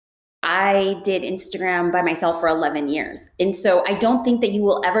I did Instagram by myself for 11 years. And so I don't think that you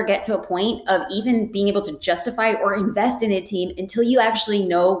will ever get to a point of even being able to justify or invest in a team until you actually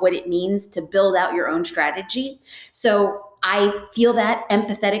know what it means to build out your own strategy. So I feel that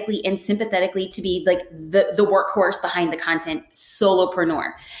empathetically and sympathetically to be like the workhorse behind the content,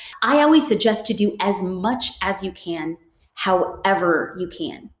 solopreneur. I always suggest to do as much as you can, however you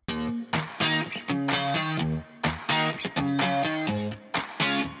can.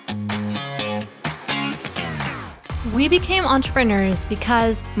 We became entrepreneurs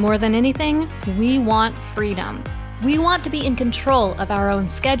because, more than anything, we want freedom. We want to be in control of our own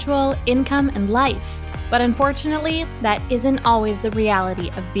schedule, income, and life. But unfortunately, that isn't always the reality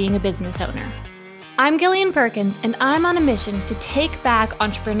of being a business owner. I'm Gillian Perkins, and I'm on a mission to take back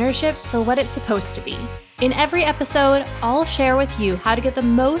entrepreneurship for what it's supposed to be. In every episode, I'll share with you how to get the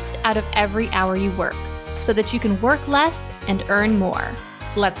most out of every hour you work, so that you can work less and earn more.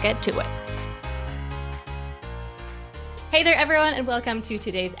 Let's get to it. Hey there, everyone, and welcome to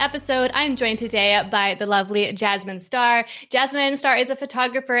today's episode. I'm joined today by the lovely Jasmine Starr. Jasmine Starr is a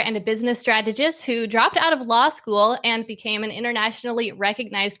photographer and a business strategist who dropped out of law school and became an internationally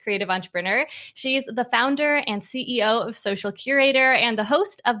recognized creative entrepreneur. She's the founder and CEO of Social Curator and the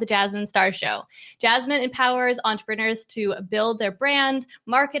host of The Jasmine Starr Show. Jasmine empowers entrepreneurs to build their brand,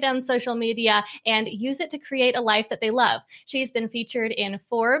 market on social media, and use it to create a life that they love. She's been featured in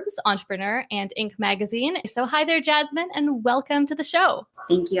Forbes, Entrepreneur, and Inc. magazine. So hi there, Jasmine, and welcome to the show.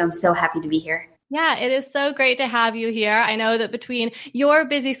 Thank you. I'm so happy to be here. Yeah, it is so great to have you here. I know that between your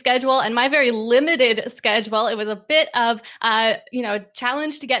busy schedule and my very limited schedule, it was a bit of a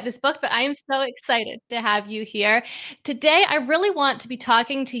challenge to get this book, but I am so excited to have you here. Today, I really want to be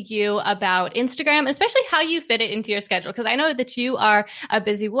talking to you about Instagram, especially how you fit it into your schedule, because I know that you are a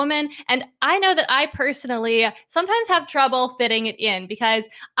busy woman, and I know that I personally sometimes have trouble fitting it in because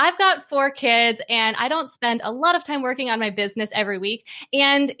I've got 4 kids and I don't spend a lot of time working on my business every week.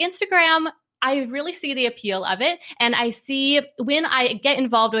 And Instagram, I really see the appeal of it. And I see when I get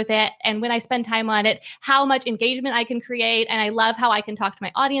involved with it and when I spend time on it, how much engagement I can create. And I love how I can talk to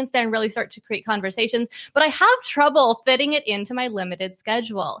my audience there and really start to create conversations. But I have trouble fitting it into my limited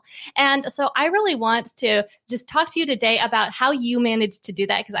schedule. And so I really want to just talk to you today about how you manage to do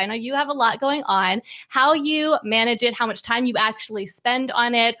that, because I know you have a lot going on, how you manage it, how much time you actually spend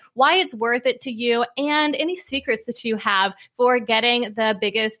on it, why it's worth it to you, and any secrets that you have for having the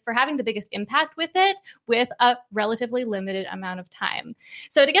biggest impact with it with a relatively limited amount of time.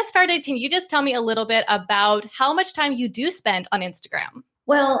 So to get started, can you just tell me a little bit about how much time you do spend on Instagram?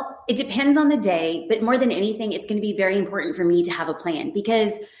 Well, it depends on the day, but more than anything, it's going to be very important for me to have a plan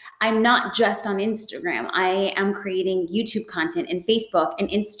because I'm not just on Instagram. I am creating YouTube content and Facebook and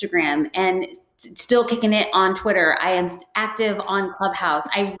Instagram and still kicking it on Twitter. I am active on Clubhouse.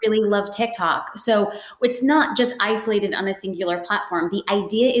 I really love TikTok. So it's not just isolated on a singular platform. The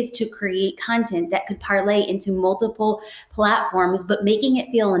idea is to create content that could parlay into multiple platforms, but making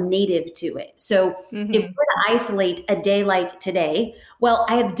it feel native to it. So if we're to isolate a day like today, well,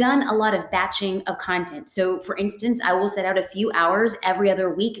 I have done a lot of batching of content. So for instance, I will set out a few hours every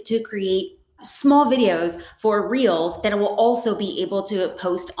other week to create small videos for reels that I will also be able to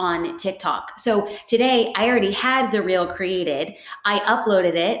post on TikTok. So today I already had the reel created. I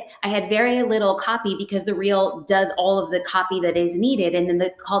uploaded it. I had very little copy because the reel does all of the copy that is needed. And then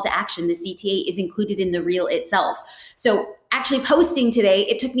the call to action, the CTA, is included in the reel itself. So actually posting today,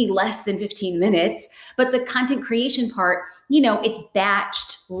 it took me less than 15 minutes, but the content creation part, it's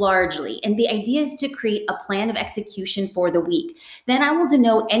batched largely. And the idea is to create a plan of execution for the week. Then I will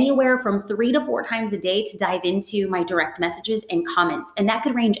denote anywhere from 3 to 4 times a day to dive into my direct messages and comments. And that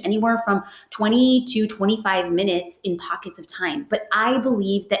could range anywhere from 20 to 25 minutes in pockets of time. But I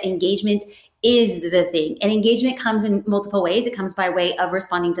believe that engagement is the thing. And engagement comes in multiple ways. It comes by way of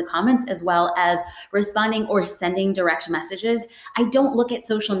responding to comments as well as responding or sending direct messages. I don't look at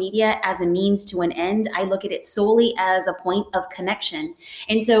social media as a means to an end. I look at it solely as a point of connection.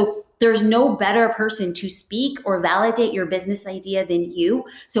 And so there's no better person to speak or validate your business idea than you.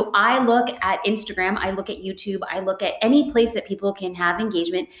 So I look at Instagram, I look at YouTube, I look at any place that people can have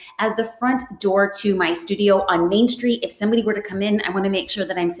engagement as the front door to my studio on Main Street. If somebody were to come in, I want to make sure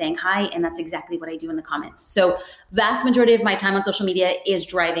that I'm saying hi, and that's exactly what I do in the comments. So vast majority of my time on social media is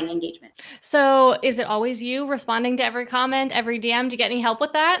driving engagement. So is it always you responding to every comment, every DM? Do you get any help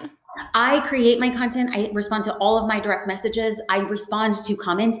with that? I create my content. I respond to all of my direct messages. I respond to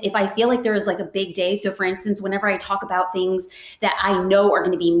comments. If I feel like there is like a big day, so for instance, whenever I talk about things that I know are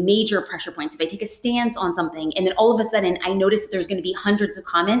going to be major pressure points, if I take a stance on something and then all of a sudden I notice that there's going to be hundreds of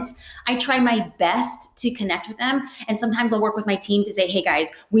comments, I try my best to connect with them. And sometimes I'll work with my team to say, hey guys,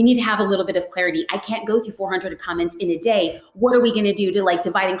 we need to have a little bit of clarity. I can't go through 400 comments in a day. What are we going to do to like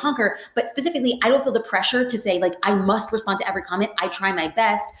divide and conquer? But specifically, I don't feel the pressure to say like, I must respond to every comment. I try my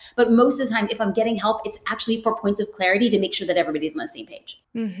best. But most of the time, if I'm getting help, it's actually for points of clarity to make sure that everybody's on the same page.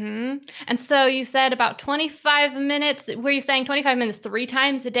 Mm-hmm. And so you said about 25 minutes. Were you saying 25 minutes 3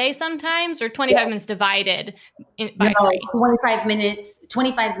 times a day sometimes, or 25 minutes divided by No, three? 25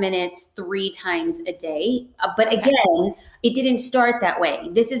 minutes, 3 times a day. But again, it didn't start that way.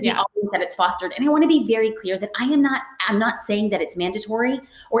 This is the audience that it's fostered. And I want to be very clear that I'm not saying that it's mandatory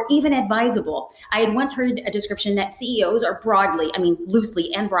or even advisable. I had once heard a description that CEOs are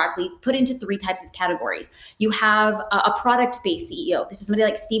loosely and broadly put into 3 types of categories. You have a product-based CEO. This is somebody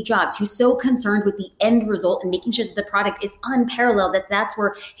like Steve Jobs, who's so concerned with the end result and making sure that the product is unparalleled, that that's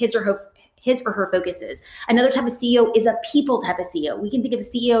where his or her focus is. Another type of CEO is a people type of CEO. We can think of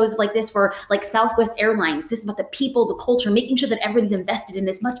CEOs like this for like Southwest Airlines. This is about the people, the culture, making sure that everybody's invested in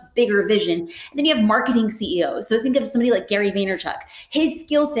this much bigger vision. And then you have marketing CEOs. So think of somebody like Gary Vaynerchuk. His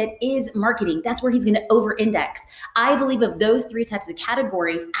skill set is marketing. That's where he's going to over-index. I believe of those 3 types of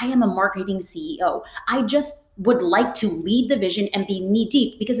categories, I am a marketing CEO. I just would like to lead the vision and be knee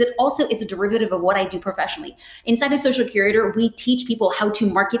deep because it also is a derivative of what I do professionally. Inside of Social Curator, we teach people how to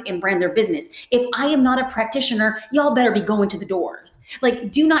market and brand their business. If I am not a practitioner, y'all better be going to the doors.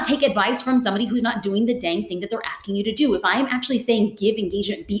 Like, do not take advice from somebody who's not doing the dang thing that they're asking you to do. If I am actually saying give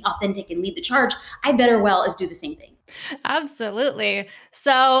engagement, be authentic, and lead the charge, I better well as do the same thing. Absolutely.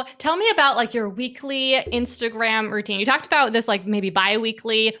 So tell me about like your weekly Instagram routine. You talked about this like maybe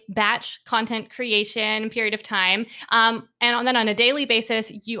bi-weekly batch content creation period of time. Then on a daily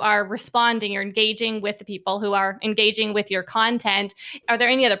basis, you are responding, you're engaging with the people who are engaging with your content. Are there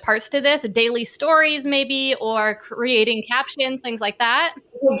any other parts to this? Daily stories maybe, or creating captions, things like that?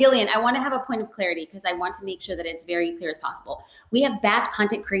 Well, Gillian, I want to have a point of clarity because I want to make sure that it's very clear as possible. We have batch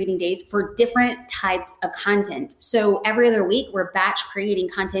content creating days for different types of content. So every other week, we're batch creating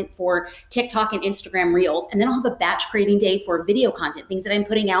content for TikTok and Instagram Reels. And then I'll have a batch creating day for video content, things that I'm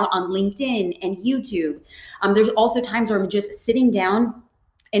putting out on LinkedIn and YouTube. There's also times where I'm just sitting down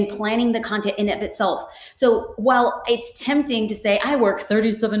and planning the content in of itself. So while it's tempting to say, I work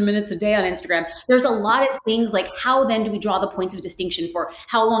 37 minutes a day on Instagram, there's a lot of things like how then do we draw the points of distinction for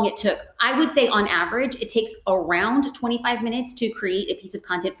how long it took? I would say on average, it takes around 25 minutes to create a piece of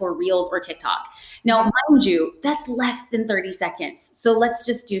content for Reels or TikTok. Now, mind you, that's less than 30 seconds. So let's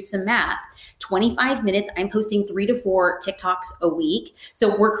just do some math. 25 minutes, I'm posting 3 to 4 TikToks a week.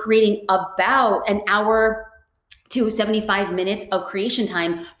 So we're creating about an hour to 75 minutes of creation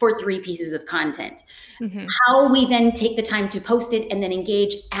time for 3 pieces of content. Mm-hmm. How we then take the time to post it and then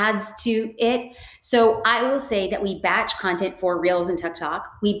engage adds to it. So I will say that we batch content for Reels and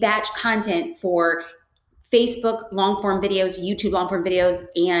TikTok. We batch content for Facebook long-form videos, YouTube long-form videos,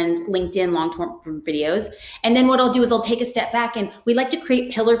 and LinkedIn long-form videos. And then what I'll do is I'll take a step back and we like to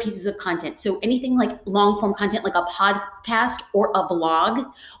create pillar pieces of content. So anything like long-form content, like a podcast or a blog,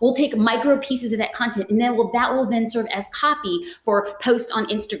 we'll take micro pieces of that content and then that will then serve as copy for post on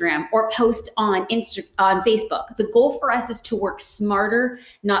Instagram or post on Facebook. The goal for us is to work smarter,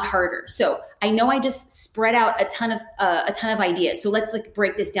 not harder. So I know I just spread out a ton of ideas. So let's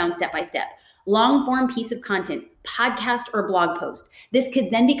break this down step by step. Long form piece of content, podcast or blog post. This could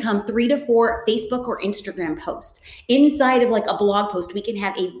then become 3 to 4 Facebook or Instagram posts. Inside of a blog post, we can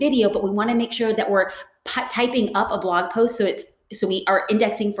have a video, but we want to make sure that we're typing up a blog post so we are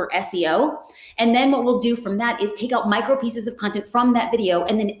indexing for SEO. And then what we'll do from that is take out micro pieces of content from that video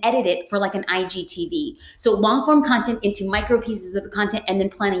and then edit it for an IGTV. So long form content into micro pieces of the content and then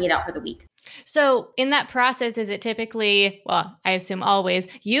planning it out for the week. So in that process, is it typically, well, I assume always,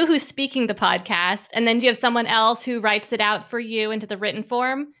 you who's speaking the podcast, and then do you have someone else who writes it out for you into the written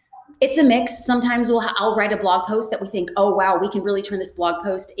form? It's a mix. Sometimes I'll write a blog post that we think, oh, wow, we can really turn this blog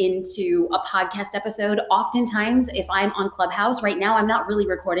post into a podcast episode. Oftentimes, if I'm on Clubhouse right now, I'm not really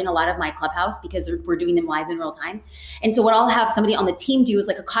recording a lot of my Clubhouse because we're doing them live in real time. And so what I'll have somebody on the team do is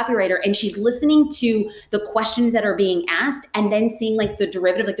a copywriter, and she's listening to the questions that are being asked and then seeing the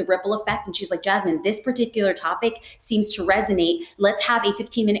derivative, the ripple effect. And she's like, Jasmine, this particular topic seems to resonate. Let's have a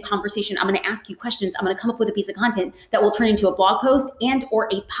 15-minute conversation. I'm going to ask you questions. I'm going to come up with a piece of content that will turn into a blog post and or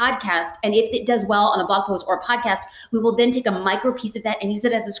a podcast. And if it does well on a blog post or a podcast, we will then take a micro piece of that and use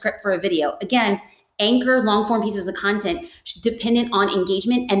it as a script for a video. Again, anchor long form pieces of content dependent on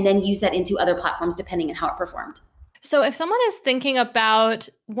engagement, and then use that into other platforms depending on how it performed. So if someone is thinking about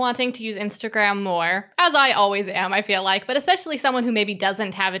wanting to use Instagram more, as I always am, I feel like, but especially someone who maybe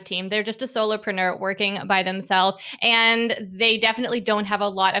doesn't have a team, they're just a solopreneur working by themselves, and they definitely don't have a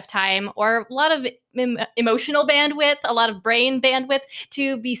lot of time or a lot of emotional bandwidth, a lot of brain bandwidth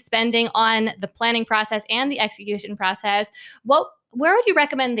to be spending on the planning process and the execution process. Where would you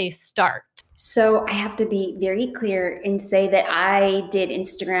recommend they start? So I have to be very clear and say that I did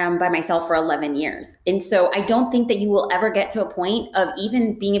Instagram by myself for 11 years. And so I don't think that you will ever get to a point of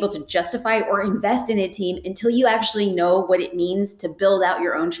even being able to justify or invest in a team until you actually know what it means to build out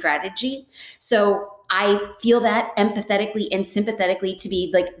your own strategy. So I feel that empathetically and sympathetically to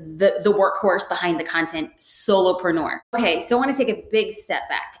be like the workhorse behind the content, solopreneur. Okay, so I want to take a big step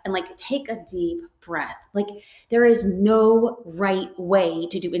back and like take a deep breath. Like there is no right way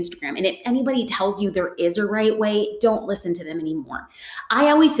to do Instagram. And if anybody tells you there is a right way, don't listen to them anymore. I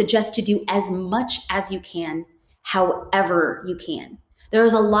always suggest to do as much as you can, however you can. There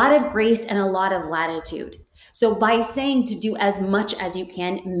is a lot of grace and a lot of latitude. So by saying to do as much as you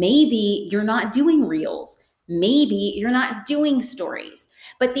can, maybe you're not doing reels. Maybe you're not doing stories.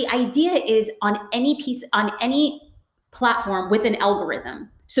 But the idea is on any platform with an algorithm.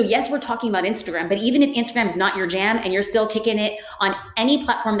 So yes, we're talking about Instagram, but even if Instagram is not your jam and you're still kicking it on any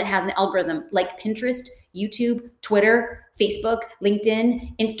platform that has an algorithm like Pinterest, YouTube, Twitter, Facebook,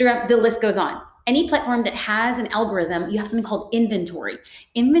 LinkedIn, Instagram, the list goes on. Any platform that has an algorithm, you have something called inventory.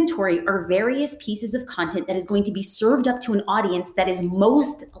 Inventory are various pieces of content that is going to be served up to an audience that is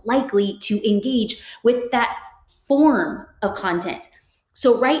most likely to engage with that form of content.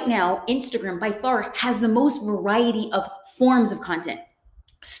 So right now, Instagram by far has the most variety of forms of content.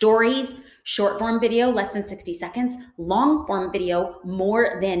 Stories, short form video, less than 60 seconds, long form video,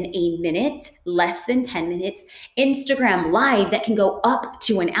 more than a minute, less than 10 minutes, Instagram live that can go up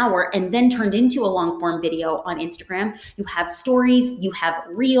to an hour and then turned into a long form video on Instagram. You have stories, you have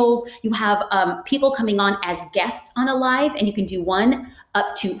reels, you have people coming on as guests on a live, and you can do one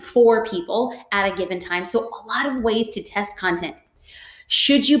up to 4 people at a given time. So a lot of ways to test content.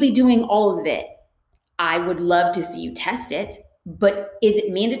 Should you be doing all of it? I would love to see you test it. But is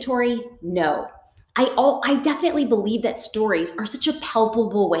it mandatory? No. I definitely believe that stories are such a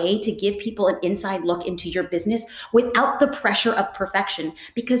palpable way to give people an inside look into your business without the pressure of perfection,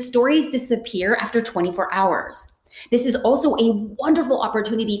 because stories disappear after 24 hours. This is also a wonderful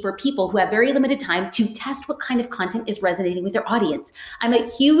opportunity for people who have very limited time to test what kind of content is resonating with their audience. I'm a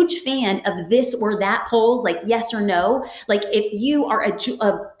huge fan of this or that polls, like yes or no. Like if you are a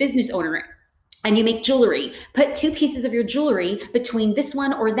business owner and you make jewelry, put 2 pieces of your jewelry between this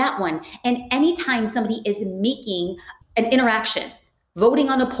one or that one. And anytime somebody is making an interaction, voting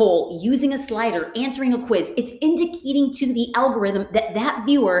on a poll, using a slider, answering a quiz, it's indicating to the algorithm that that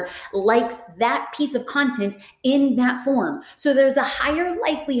viewer likes that piece of content in that form. So there's a higher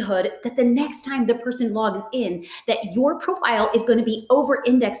likelihood that the next time the person logs in, that your profile is going to be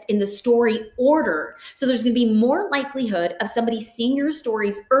over-indexed in the story order. So there's going to be more likelihood of somebody seeing your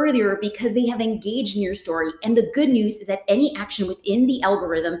stories earlier because they have engaged in your story. And the good news is that any action within the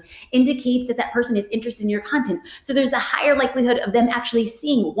algorithm indicates that that person is interested in your content. So there's a higher likelihood of them actually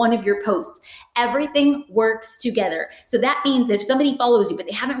seeing one of your posts. Everything works together. So that means that if somebody follows you, but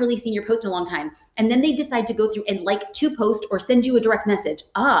they haven't really seen your post in a long time, and then they decide to go through and like 2 posts or send you a direct message,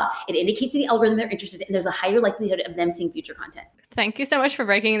 it indicates to the algorithm they're interested, and there's a higher likelihood of them seeing future content. Thank you so much for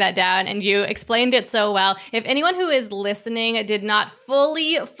breaking that down, and you explained it so well. If anyone who is listening did not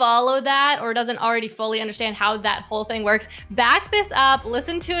fully follow that or doesn't already fully understand how that whole thing works, back this up,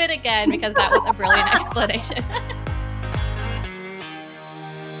 listen to it again, because that was a brilliant explanation.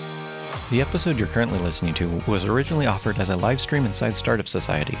 The episode you're currently listening to was originally offered as a live stream inside Startup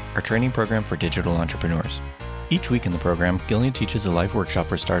Society, our training program for digital entrepreneurs. Each week in the program, Gillian teaches a live workshop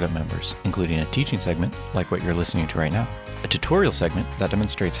for startup members, including a teaching segment, like what you're listening to right now, a tutorial segment that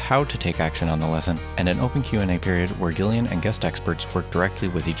demonstrates how to take action on the lesson, and an open Q&A period where Gillian and guest experts work directly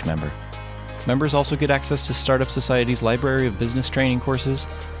with each member. Members also get access to Startup Society's library of business training courses,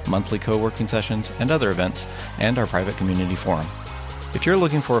 monthly co-working sessions, and other events, and our private community forum. If you're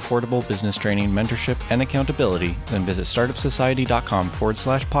looking for affordable business training, mentorship, and accountability, then visit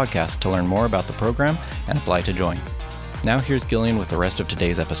startupsociety.com/podcast to learn more about the program and apply to join. Now here's Gillian with the rest of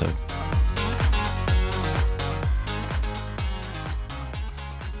today's episode.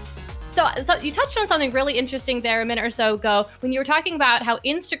 So So you touched on something really interesting there a minute or so ago when you were talking about how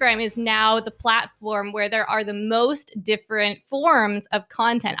Instagram is now the platform where there are the most different forms of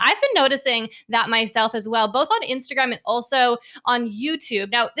content. I've been noticing that myself as well, both on Instagram and also on YouTube.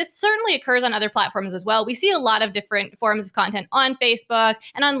 Now, this certainly occurs on other platforms as well. We see a lot of different forms of content on Facebook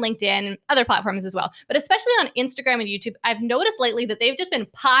and on LinkedIn and other platforms as well. But especially on Instagram and YouTube, I've noticed lately that they've just been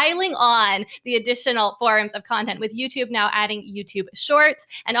piling on the additional forms of content, with YouTube now adding YouTube Shorts.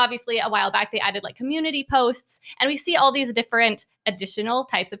 And obviously a while back, they added like community posts. And we see all these different additional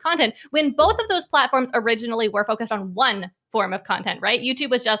types of content when both of those platforms originally were focused on one form of content, right? YouTube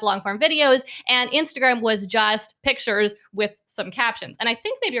was just long form videos and Instagram was just pictures with some captions. And I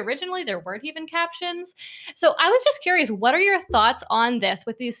think maybe originally there weren't even captions. So I was just curious, what are your thoughts on this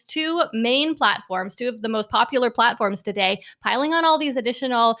with these two main platforms, two of the most popular platforms today, piling on all these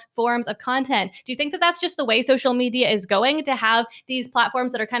additional forms of content? Do you think that that's just the way social media is going, to have these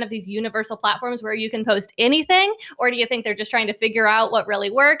platforms that are kind of these universal platforms where you can post anything? Or do you think they're just trying to figure out what really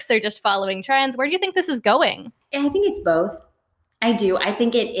works? They're just following trends. Where do you think this is going? I think it's both. I do. I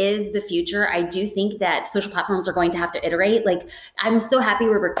think it is the future. I do think that social platforms are going to have to iterate. Like, I'm so happy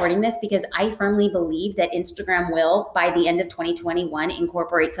we're recording this because I firmly believe that Instagram will, by the end of 2021,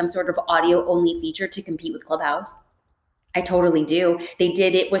 incorporate some sort of audio only feature to compete with Clubhouse. I totally do. They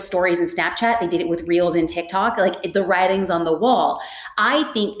did it with stories and Snapchat. They did it with Reels and TikTok. Like, the writing's on the wall. I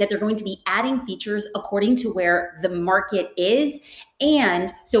think that they're going to be adding features according to where the market is.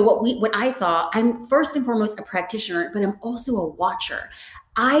 And so what I saw, I'm first and foremost a practitioner, but I'm also a watcher.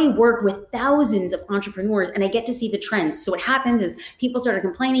 I work with thousands of entrepreneurs and I get to see the trends. So what happens is people started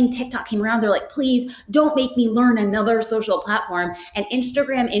complaining. TikTok came around. They're like, please don't make me learn another social platform. And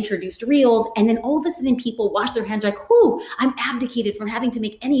Instagram introduced Reels. And then all of a sudden people wash their hands like, whoo, I'm abdicated from having to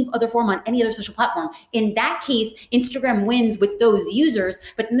make any other form on any other social platform. In that case, Instagram wins with those users.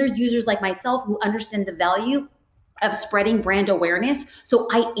 But then there's users like myself who understand the value of spreading brand awareness. So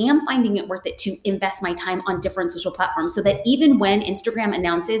I am finding it worth it to invest my time on different social platforms so that even when Instagram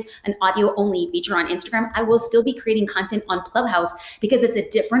announces an audio only feature on Instagram, I will still be creating content on Clubhouse because it's a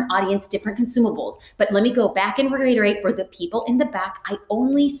different audience, different consumables. But let me go back and reiterate for the people in the back, I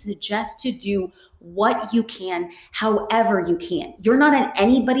only suggest to do what you can, however you can. You're not on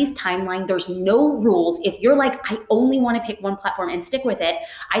anybody's timeline. There's no rules. If you're like, I only want to pick one platform and stick with it,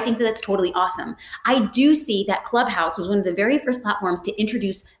 I think that that's totally awesome. I do see that Clubhouse was one of the very first platforms to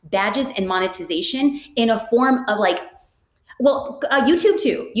introduce badges and monetization in a form of like, YouTube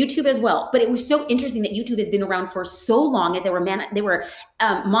too, YouTube as well. But it was so interesting that YouTube has been around for so long that they were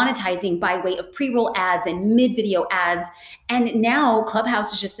monetizing by way of pre-roll ads and mid-video ads. And now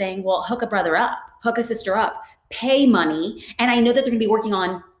Clubhouse is just saying, well, hook a brother up, hook a sister up, pay money. And I know that they're going to be working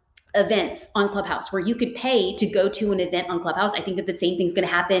on events on Clubhouse where you could pay to go to an event on Clubhouse. I think that the same thing's going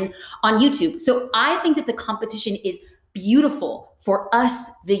to happen on YouTube. So I think that the competition is beautiful for us,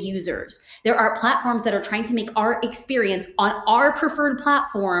 the users. There are platforms that are trying to make our experience on our preferred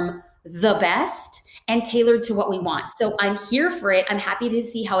platform the best and tailored to what we want. So I'm here for it. I'm happy to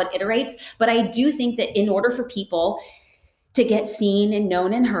see how it iterates. But I do think that in order for people to get seen and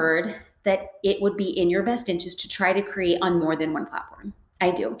known and heard, that it would be in your best interest to try to create on more than one platform.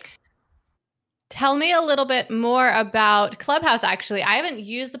 I do. Tell me a little bit more about Clubhouse, actually. I haven't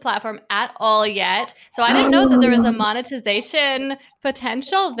used the platform at all yet, so I didn't know that there was a monetization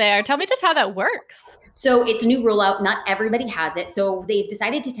potential there. Tell me just how that works. So it's a new rollout. Not everybody has it. So they've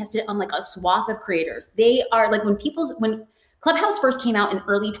decided to test it on like a swath of creators. They are like, when Clubhouse first came out in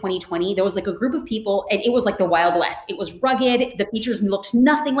early 2020, there was like a group of people and it was like the Wild West. It was rugged. The features looked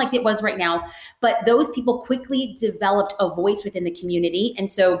nothing like it was right now. But those people quickly developed a voice within the community.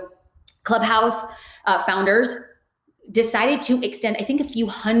 And so Clubhouse founders decided to extend, I think, a few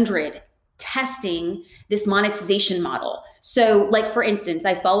hundred testing this monetization model. So like, for instance,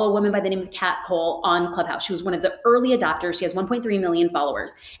 I follow a woman by the name of Kat Cole on Clubhouse. She was one of the early adopters. She has 1.3 million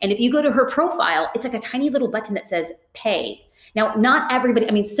followers. And if you go to her profile, it's like a tiny little button that says pay. Now, not everybody,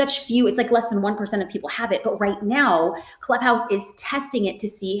 I mean, such few, it's like less than 1% of people have it. But right now, Clubhouse is testing it to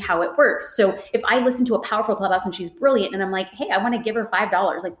see how it works. So if I listen to a powerful Clubhouse and she's brilliant and I'm like, hey, I want to give her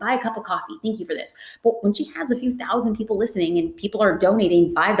 $5, like buy a cup of coffee. Thank you for this. But when she has a few thousand people listening and people are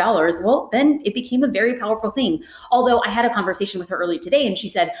donating $5, well, then it became a very powerful thing. Although I had a conversation with her earlier today and she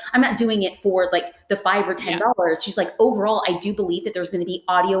said, I'm not doing it for like the $5 or $10. Yeah. She's like, overall, I do believe that there's going to be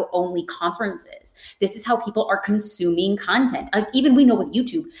audio only conferences. This is how people are consuming content. Even we know with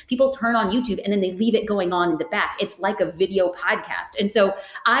YouTube, people turn on YouTube and then they leave it going on in the back. It's like a video podcast. And so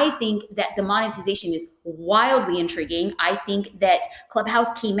I think that the monetization is wildly intriguing. I think that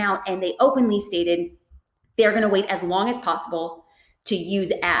Clubhouse came out and they openly stated they're going to wait as long as possible to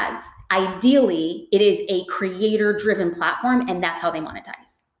use ads. Ideally, it is a creator-driven platform, and that's how they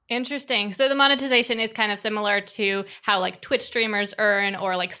monetize. Interesting. So the monetization is kind of similar to how like Twitch streamers earn,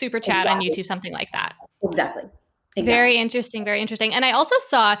 or like Super Chat on YouTube, something like that. Exactly. Very interesting. Very interesting. And I also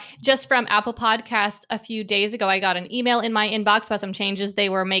saw just from Apple Podcast a few days ago, I got an email in my inbox about some changes they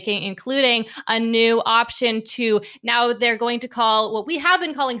were making, including a new option to now they're going to call what we have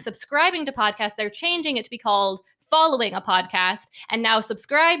been calling subscribing to podcasts. They're changing it to be called following a podcast. And now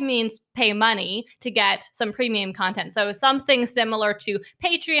subscribe means pay money to get some premium content. So something similar to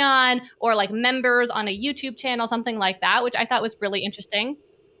Patreon or like members on a YouTube channel, something like that, which I thought was really interesting.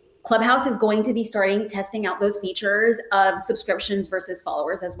 Clubhouse is going to be starting testing out those features of subscriptions versus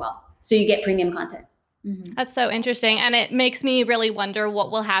followers as well. So you get premium content. Mm-hmm. That's so interesting. And it makes me really wonder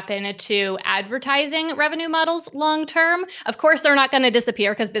what will happen to advertising revenue models long term. Of course, they're not going to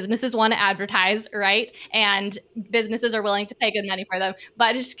disappear because businesses want to advertise, right? And businesses are willing to pay good money for them. But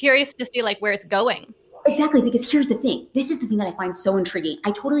I'm just curious to see like where it's going. Exactly, because here's the thing. This is the thing that I find so intriguing.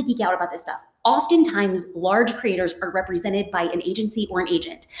 I totally geek out about this stuff. Oftentimes, large creators are represented by an agency or an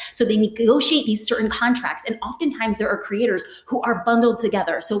agent. So they negotiate these certain contracts. And oftentimes there are creators who are bundled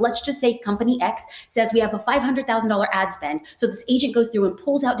together. So let's just say company X says we have a $500,000 ad spend. So this agent goes through and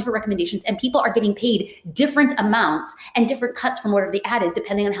pulls out different recommendations, and people are getting paid different amounts and different cuts from whatever the ad is,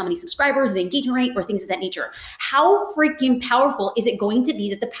 depending on how many subscribers, the engagement rate, or things of that nature. How freaking powerful is it going to be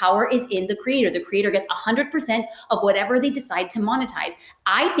that the power is in the creator? The creator gets 100% of whatever they decide to monetize.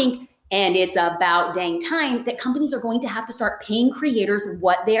 I think, and it's about dang time, that companies are going to have to start paying creators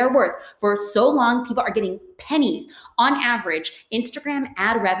what they are worth. For so long, people are getting pennies. On average, Instagram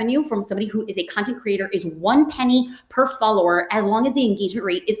ad revenue from somebody who is a content creator is 1 penny per follower, as long as the engagement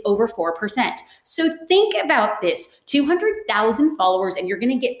rate is over 4%. So think about this, 200,000 followers, and you're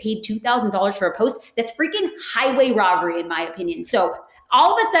gonna get paid $2,000 for a post. That's freaking highway robbery, in my opinion. So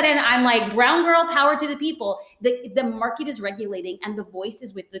all of a sudden, I'm like, brown girl, power to the people. The market is regulating, and the voice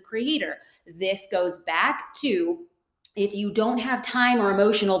is with the creator. This goes back to, if you don't have time or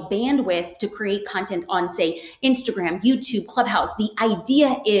emotional bandwidth to create content on, say, Instagram, YouTube, Clubhouse, the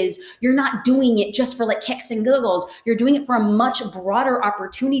idea is you're not doing it just for like kicks and giggles. You're doing it for a much broader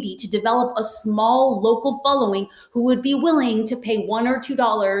opportunity to develop a small local following who would be willing to pay $1 or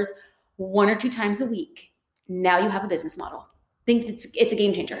 $2 1 or 2 times a week. Now you have a business model. Think it's a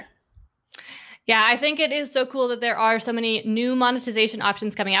game changer. Yeah, I think it is so cool that there are so many new monetization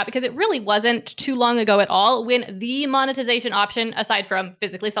options coming out, because it really wasn't too long ago at all when the monetization option, aside from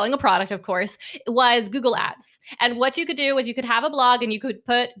physically selling a product, of course, was Google Ads. And what you could do was you could have a blog and you could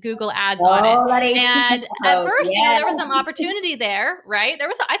put Google Ads on it. And at first, there was some opportunity there, right? There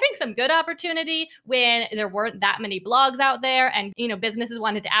was, I think, some good opportunity when there weren't that many blogs out there, and businesses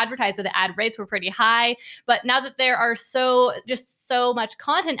wanted to advertise, so the ad rates were pretty high. But now that there are so much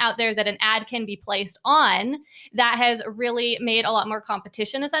content out there that an ad can be placed on, that has really made a lot more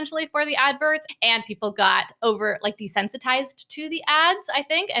competition essentially for the adverts, and people got desensitized to the ads, I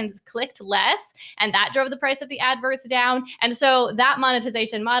think, and clicked less, and that drove the price of the adverts down. And so that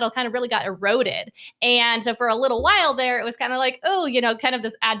monetization model kind of really got eroded. And so for a little while there, it was kind of like, kind of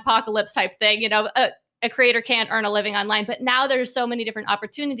this adpocalypse type thing, a creator can't earn a living online. But now there's so many different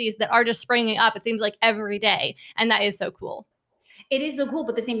opportunities that are just springing up, it seems like every day. And that is so cool. It is so cool,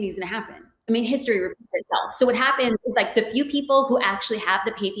 but the same thing is going to happen. I mean, history repeats itself. So what happens is like the few people who actually have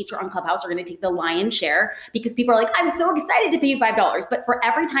the pay feature on Clubhouse are going to take the lion's share, because people are like, I'm so excited to pay you $5. But for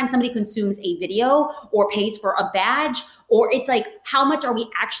every time somebody consumes a video or pays for a badge, or it's like, how much are we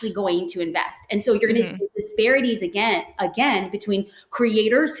actually going to invest? And so you're going to see disparities again between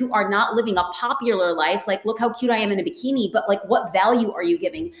creators who are not living a popular life. Like, look how cute I am in a bikini, but like, what value are you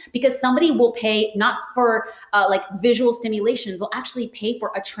giving? Because somebody will pay not for like visual stimulation, they'll actually pay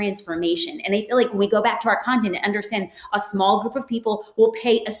for a transformation. And I feel like when we go back to our content and understand a small group of people will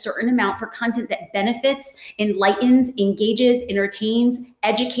pay a certain amount for content that benefits, enlightens, engages, entertains,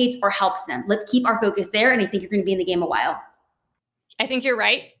 educates, or helps them. Let's keep our focus there. And I think you're going to be in the game a while. I think you're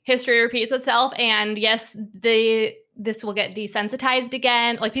right. History repeats itself. And yes, this will get desensitized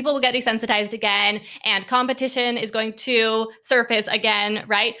again. Like, people will get desensitized again, and competition is going to surface again,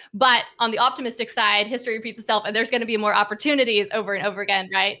 right? But on the optimistic side, history repeats itself, and there's going to be more opportunities over and over again,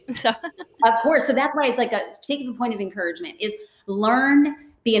 right? So, of course. So that's why it's like take a point of encouragement is learn,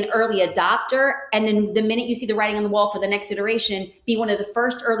 be an early adopter. And then the minute you see the writing on the wall for the next iteration, be one of the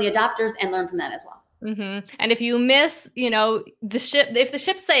first early adopters and learn from that as well. Mm-hmm. And if you miss, the ship, if the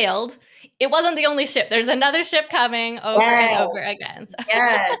ship sailed, it wasn't the only ship. There's another ship coming over and over again. So.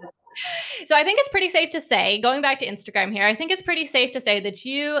 Yes. So I think it's pretty safe to say, going back to Instagram here, I think it's pretty safe to say that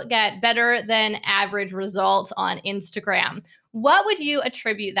you get better than average results on Instagram. What would you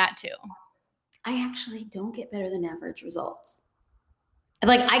attribute that to? I actually don't get better than average results.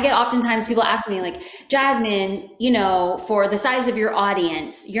 Like I get oftentimes people ask me like, Jasmine, for the size of your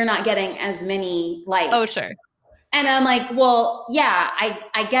audience, you're not getting as many likes. Oh, sure. And I'm like, well, yeah,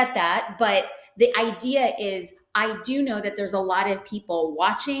 I get that. But the idea is I do know that there's a lot of people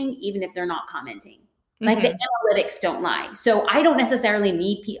watching, even if they're not commenting. Like the analytics don't lie. So I don't necessarily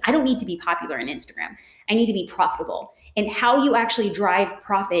I don't need to be popular on Instagram. I need to be profitable. And how you actually drive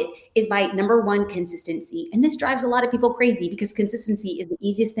profit is by number one, consistency. And this drives a lot of people crazy because consistency is the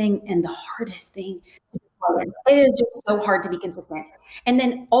easiest thing and the hardest thing. It is just so hard to be consistent. And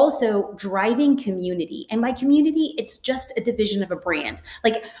then also driving community. And by community, it's just a division of a brand.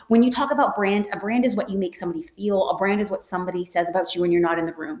 Like when you talk about brand, a brand is what you make somebody feel. A brand is what somebody says about you when you're not in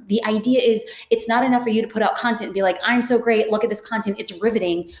the room. The idea is it's not enough for you to put out content and be like, I'm so great. Look at this content. It's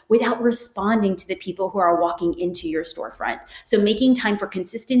riveting without responding to the people who are walking into your storefront. So making time for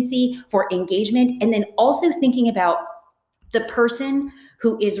consistency, for engagement, and then also thinking about the person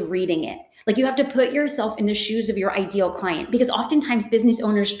who is reading it. Like you have to put yourself in the shoes of your ideal client because oftentimes business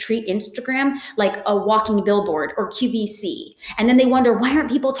owners treat Instagram like a walking billboard or QVC. And then they wonder, why aren't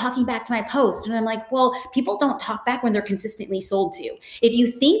people talking back to my post? And I'm like, well, people don't talk back when they're consistently sold to. If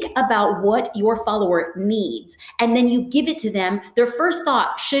you think about what your follower needs and then you give it to them, their first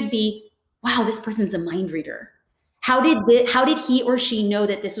thought should be, wow, this person's a mind reader. How did he or she know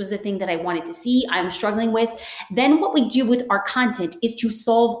that this was the thing that I wanted to see, I'm struggling with? Then what we do with our content is to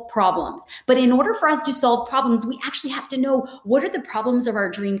solve problems. But in order for us to solve problems, we actually have to know what are the problems of our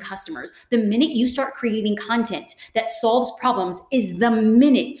dream customers. The minute you start creating content that solves problems is the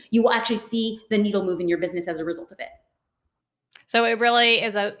minute you will actually see the needle move in your business as a result of it. So it really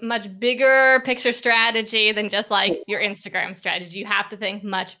is a much bigger picture strategy than just like your Instagram strategy. You have to think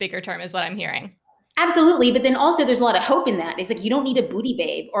much bigger term is what I'm hearing. Absolutely. But then also there's a lot of hope in that. It's like, you don't need a booty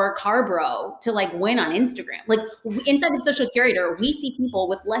babe or a car bro to like win on Instagram. Like inside of Social Curator, we see people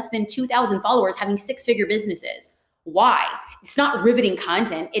with less than 2,000 followers having 6-figure businesses. Why? It's not riveting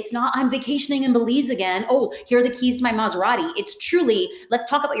content. It's not, I'm vacationing in Belize again. Oh, here are the keys to my Maserati. It's truly, let's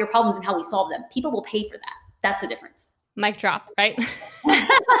talk about your problems and how we solve them. People will pay for that. That's the difference. Mic drop, right?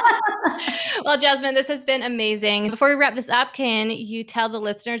 Well, Jasmine, this has been amazing. Before we wrap this up, can you tell the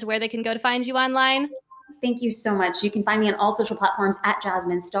listeners where they can go to find you online? Thank you so much. You can find me on all social platforms at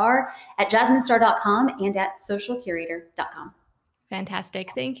Jasmine Star, at jasminestar.com, and at socialcurator.com.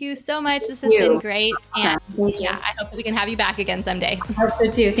 Fantastic. Thank you so much. This has been great. And Thank you. I hope that we can have you back again someday. I hope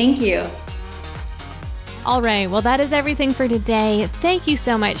so too. Thank you. All right. Well, that is everything for today. Thank you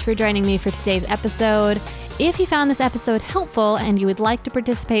so much for joining me for today's episode. If you found this episode helpful and you would like to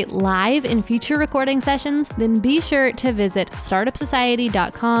participate live in future recording sessions, then be sure to visit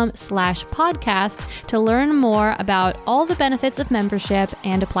startupsociety.com/podcast to learn more about all the benefits of membership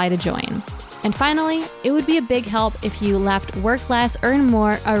and apply to join. And finally, it would be a big help if you left Work Less, Earn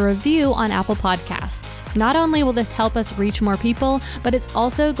More a review on Apple Podcasts. Not only will this help us reach more people, but it's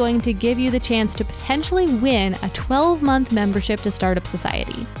also going to give you the chance to potentially win a 12-month membership to Startup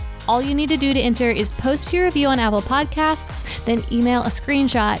Society. All you need to do to enter is post your review on Apple Podcasts, then email a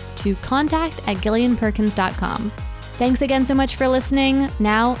screenshot to contact@gillianperkins.com. Thanks again so much for listening.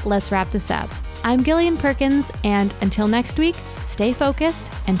 Now let's wrap this up. I'm Gillian Perkins, and until next week, stay focused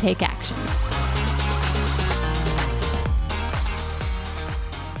and take action.